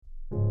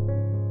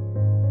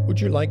Would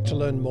you like to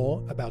learn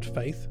more about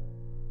faith?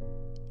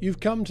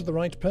 You've come to the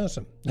right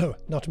person. No,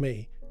 not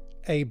me,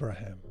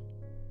 Abraham.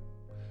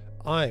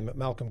 I'm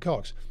Malcolm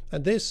Cox,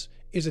 and this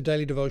is a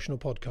daily devotional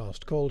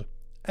podcast called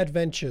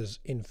Adventures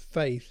in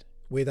Faith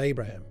with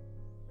Abraham.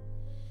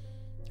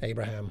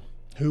 Abraham,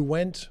 who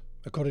went,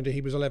 according to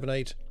Hebrews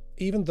 11:8,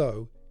 even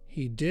though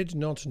he did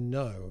not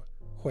know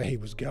where he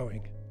was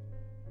going.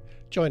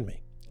 Join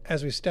me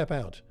as we step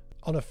out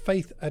on a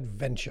faith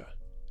adventure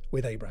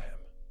with Abraham.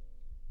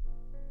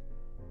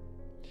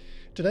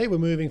 Today we're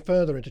moving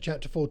further into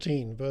chapter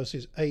 14,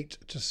 verses 8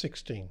 to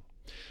 16.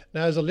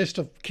 Now there's a list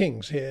of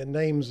kings here,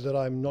 names that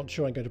I'm not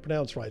sure I'm going to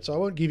pronounce right, so I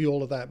won't give you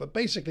all of that, but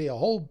basically a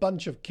whole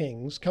bunch of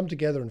kings come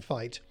together and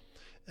fight,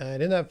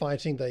 and in that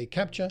fighting they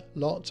capture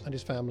Lot and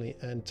his family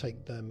and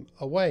take them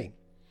away.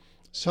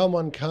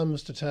 Someone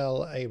comes to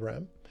tell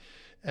Abraham,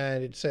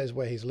 and it says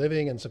where he's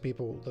living and some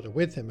people that are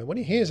with him, and when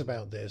he hears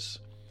about this,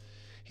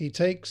 he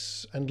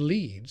takes and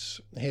leads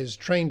his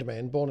trained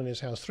men, born in his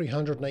house,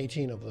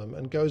 318 of them,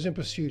 and goes in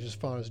pursuit as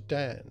far as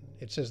Dan.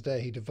 It says there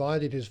he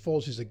divided his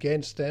forces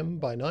against them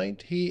by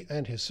night, he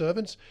and his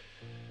servants,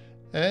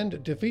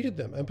 and defeated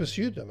them and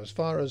pursued them as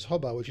far as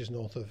Hobah, which is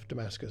north of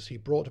Damascus. He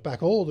brought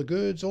back all the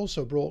goods,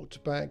 also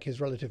brought back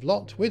his relative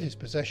Lot with his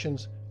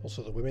possessions,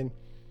 also the women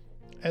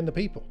and the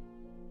people.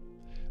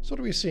 So what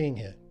are we seeing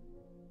here?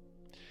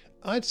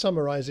 I'd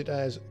summarize it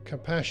as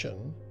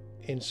compassion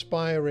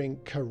inspiring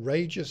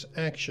courageous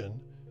action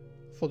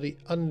for the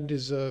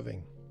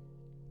undeserving.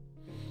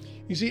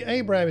 You see,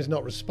 Abraham is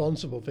not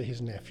responsible for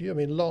his nephew. I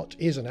mean, Lot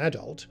is an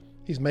adult.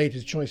 He's made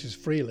his choices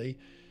freely,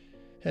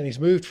 and he's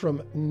moved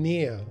from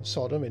near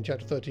Sodom in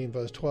chapter 13,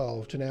 verse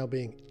 12, to now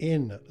being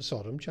in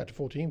Sodom, chapter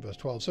 14, verse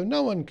 12. So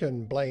no one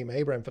can blame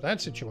Abraham for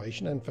that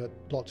situation and for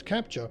Lot's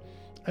capture,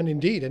 and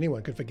indeed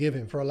anyone could forgive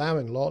him for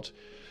allowing Lot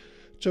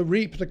to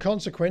reap the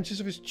consequences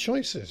of his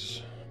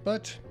choices.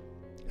 But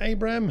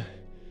Abraham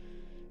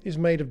is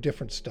made of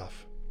different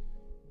stuff.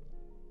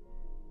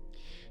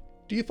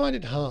 Do you find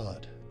it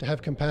hard to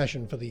have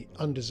compassion for the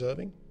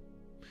undeserving?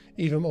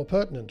 Even more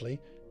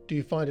pertinently, do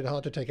you find it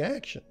hard to take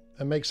action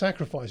and make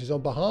sacrifices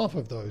on behalf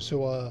of those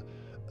who are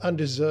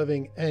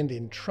undeserving and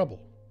in trouble?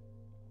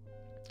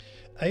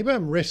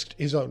 Abraham risked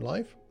his own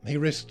life. He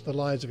risked the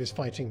lives of his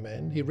fighting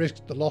men. He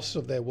risked the loss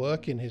of their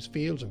work in his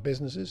fields and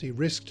businesses. He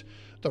risked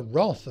the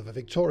wrath of a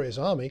victorious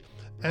army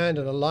and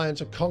an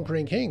alliance of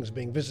conquering kings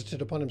being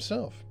visited upon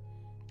himself.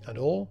 And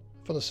all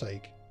for the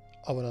sake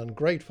of an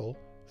ungrateful,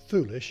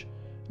 foolish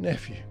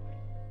nephew.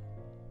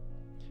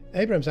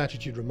 Abraham's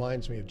attitude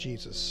reminds me of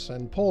Jesus,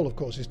 and Paul, of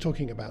course, is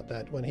talking about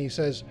that when he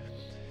says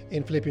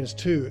in Philippians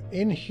 2,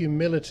 "In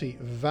humility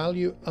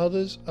value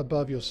others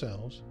above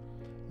yourselves,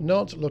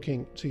 not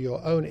looking to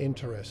your own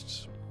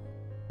interests,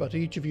 but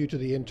each of you to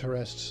the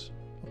interests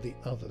of the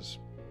others."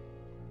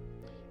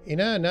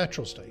 In our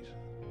natural state,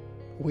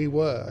 we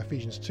were,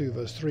 Ephesians 2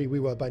 verse 3,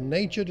 we were by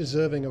nature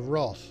deserving of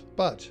wrath,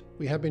 but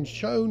we have been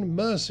shown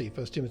mercy,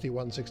 1 Timothy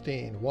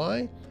 1:16.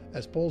 Why?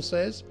 As Paul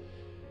says,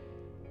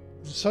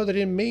 so that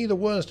in me, the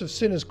worst of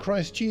sinners,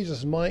 Christ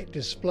Jesus might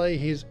display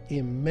his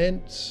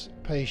immense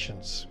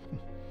patience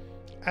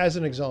as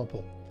an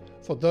example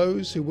for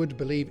those who would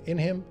believe in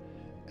him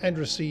and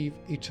receive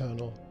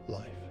eternal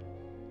life.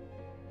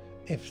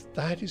 If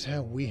that is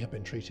how we have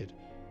been treated,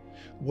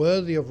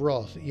 worthy of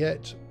wrath,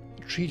 yet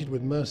treated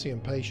with mercy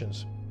and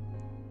patience,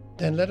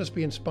 then let us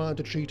be inspired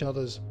to treat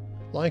others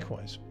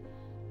likewise.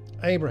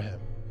 Abraham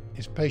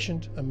is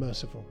patient and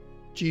merciful.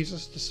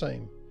 Jesus the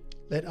same.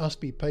 Let us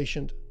be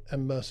patient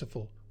and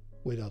merciful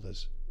with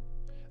others.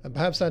 And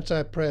perhaps that's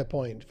our prayer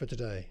point for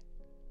today.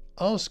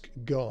 Ask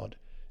God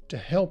to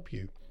help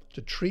you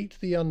to treat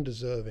the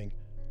undeserving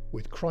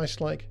with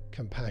Christ-like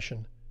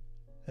compassion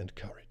and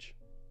courage.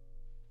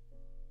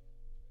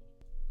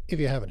 If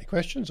you have any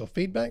questions or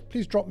feedback,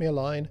 please drop me a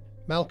line,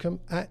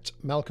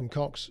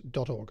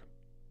 malcolm@malcolmcox.org.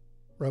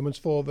 Romans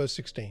 4 verse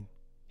 16.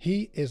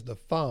 He is the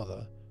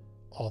Father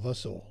of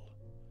us all.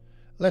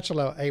 Let's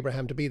allow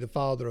Abraham to be the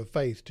father of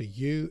faith to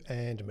you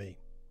and me.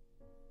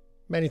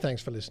 Many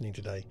thanks for listening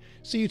today.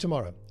 See you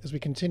tomorrow as we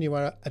continue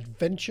our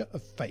adventure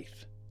of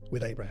faith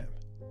with Abraham.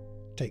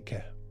 Take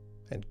care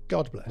and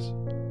God bless.